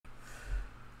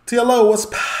TLO, what's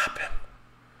poppin'?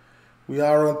 We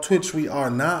are on Twitch. We are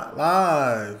not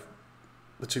live.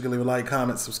 But you can leave a like,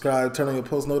 comment, subscribe, turn on your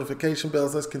post notification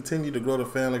bells. Let's continue to grow the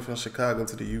family from Chicago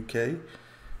to the UK.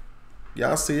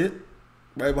 Y'all see it.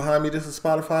 Right behind me, this is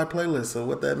Spotify playlist. So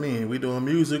what that mean? We doing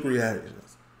music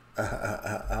reactions.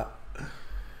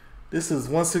 This is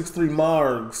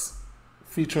 163Margs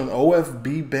featuring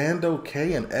OFB,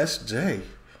 Bandokay, and SJ.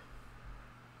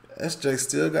 SJ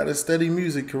still got a steady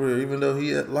music career even though he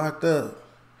had locked up.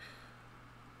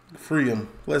 Free him.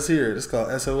 Let's hear it. It's called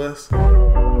SOS.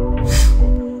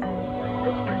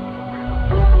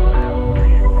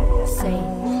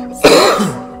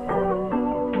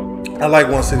 I like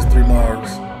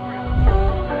 163Margs.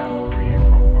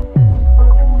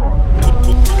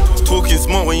 Talking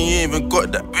smart when you ain't even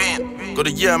got that. Got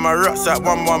a year in my rucksack,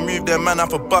 one move, then man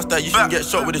up a bust that. You should get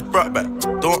shot with this brat back.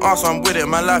 Don't ask, I'm with it,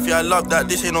 my life, yeah, I love that.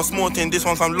 This ain't no small thing, this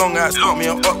one's some long ass. Got me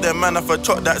up there, man, if I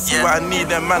chop that. See what I need,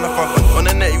 then man, if I on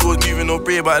the net, you was moving no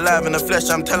bread, but alive in the flesh,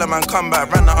 I'm telling man, come back.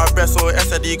 Ran out her breast, so S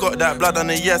said he got that. Blood on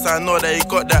the yes, I know that he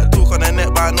got that. Talk on the net,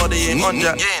 but I know they ain't on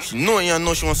that. She know you, I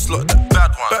know she won't slot that.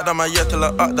 Back down my ear till I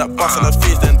up that. Bust on her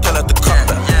face, then tell her to cut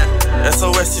that.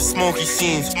 SOS is smoky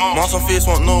scenes. Mask on face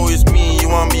won't know it's me. You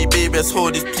want me, baby, let's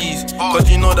hold this please. Cause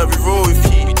you know that we roll with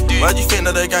heat. Why do you think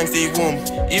that the gang stay warm?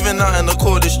 Even out in the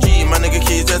coldest street, my nigga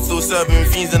KZ still serving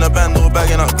fiends in a band, all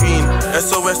bagging up green.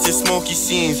 SOS is smoky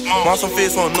scenes. Mask on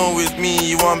face won't know it's me.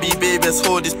 You want me, baby, let's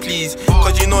hold this please.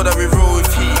 Cause you know that we roll with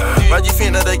heat. Why do you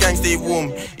think that the gang stay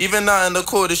warm? Even out in the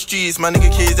coldest streets, my nigga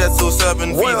KZ still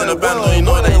serving fiends in a band, you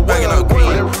know that he bagging up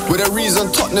green. With a reason,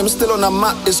 Tottenham still on the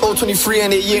map. It's 023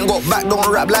 and it ain't got back. Don't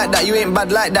rap like that, you ain't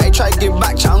bad like that. You try to give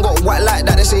back, chat and got white like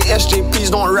that. They say SJ,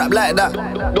 please don't rap like that.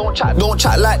 Don't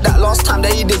chat like that. Last time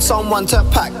that he did someone to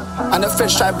pack, and the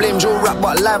feds try blame Joe rap,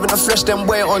 but live in the flesh, them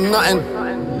way on nothing.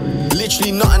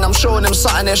 Literally nothing, I'm showing them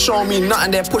something, they're showing me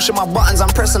nothing. They're pushing my buttons, I'm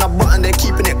pressing a button, they're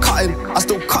keeping it cutting. I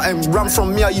still cut him, run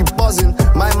from me, are you buzzing?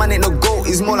 My man ain't no goat,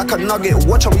 he's more like a nugget.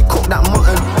 Watch how we cook that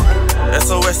mutton.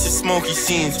 SOS is smoky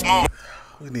scenes.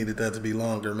 We needed that to be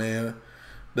longer, man.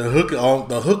 The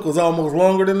hook was almost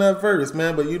longer than that verse,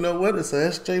 man. But you know what? It's a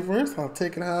SJ verse. I'll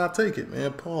take it how I take it,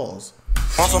 man. Pause.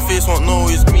 Mask on face won't know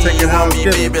it's me. You want me,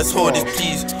 baby, let's hold this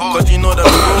please. Cause you know that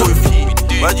we roll with heat.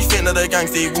 Why do you think that the gang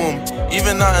stay warm?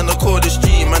 Even out in the coldest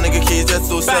street, my nigga KZ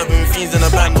still serving fiends in a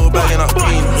band, all bagging up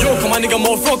green. Yo, come on, nigga,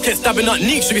 more rocket, stabbing up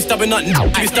Neek, should be stabbing up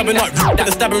should be stabbing up Get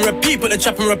the stabbing repeat, put the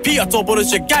trap and repeat. I told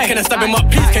brothers your guy, can I stab him up,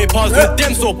 please? Can't pass with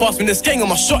them, so pass me this gang.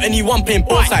 I'm a shot, anyone playing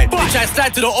both sides. Bitch, I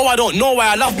slide to the I don't know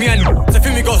why I love me and I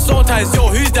think we got soul ties. Yo,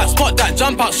 who's that? Spot that,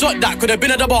 jump out, shot that. Could've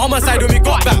been a double homicide when we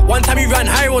got back. One time he ran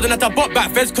high road and had to bot back.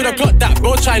 Feds could've clocked that,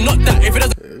 bro, try not that. If it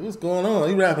doesn't what's going on?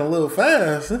 He rapping a little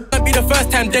fast. be the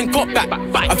first time, then got back.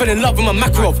 I fell in love with my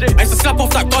Makarov. I used to slap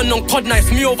off that gun on COD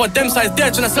nights. Me over them sides there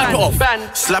trying to slap it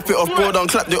off. Slap it off, bro, done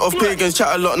clapped it off. Pagans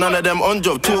chat a lot, none of them on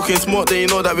job. Talking smart, they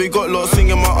know that we got lots.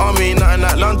 Singing my army, ain't nothing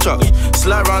like lunch up.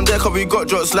 Slide round there, cause we got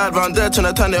dropped. Slide round there,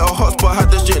 trying to turn it a hotspot.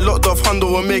 Had this shit locked off.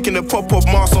 Hundo, we're making it pop up.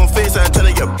 Mask on face, I ain't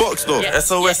trying to get boxed off.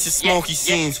 SOS is smoky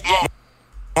scenes.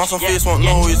 Mask on face won't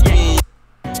know it's me.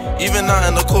 Even out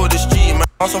in the coldest street, my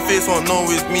mask on face won't know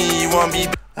it's me. You want me?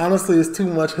 Honestly, it's too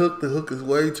much hook. The hook is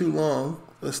way too long.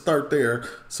 Let's start there.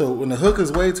 So when the hook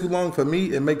is way too long for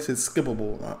me, it makes it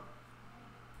skippable.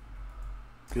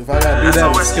 If I gotta do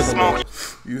that, it's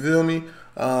skippable. You feel me?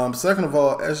 Second of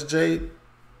all, SJ,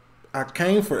 I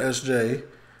came for SJ.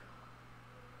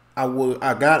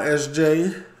 I got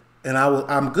SJ, and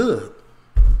I'm good.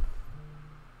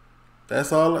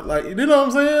 That's all. Like, you know what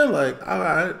I'm saying? Like, all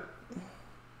right.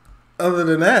 Other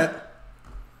than that,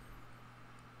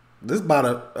 this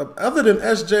about other than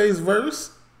SJ's verse,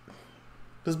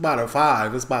 this about a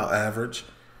 5. It's about average.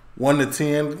 1 to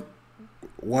 10,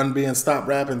 1 being stop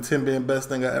rapping, 10 being best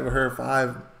thing I ever heard,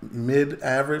 5 mid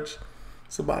average.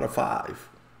 It's about a 5.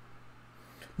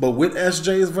 But with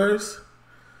SJ's verse,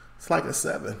 it's like a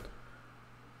 7.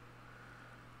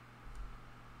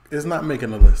 It's not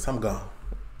making the list. I'm gone.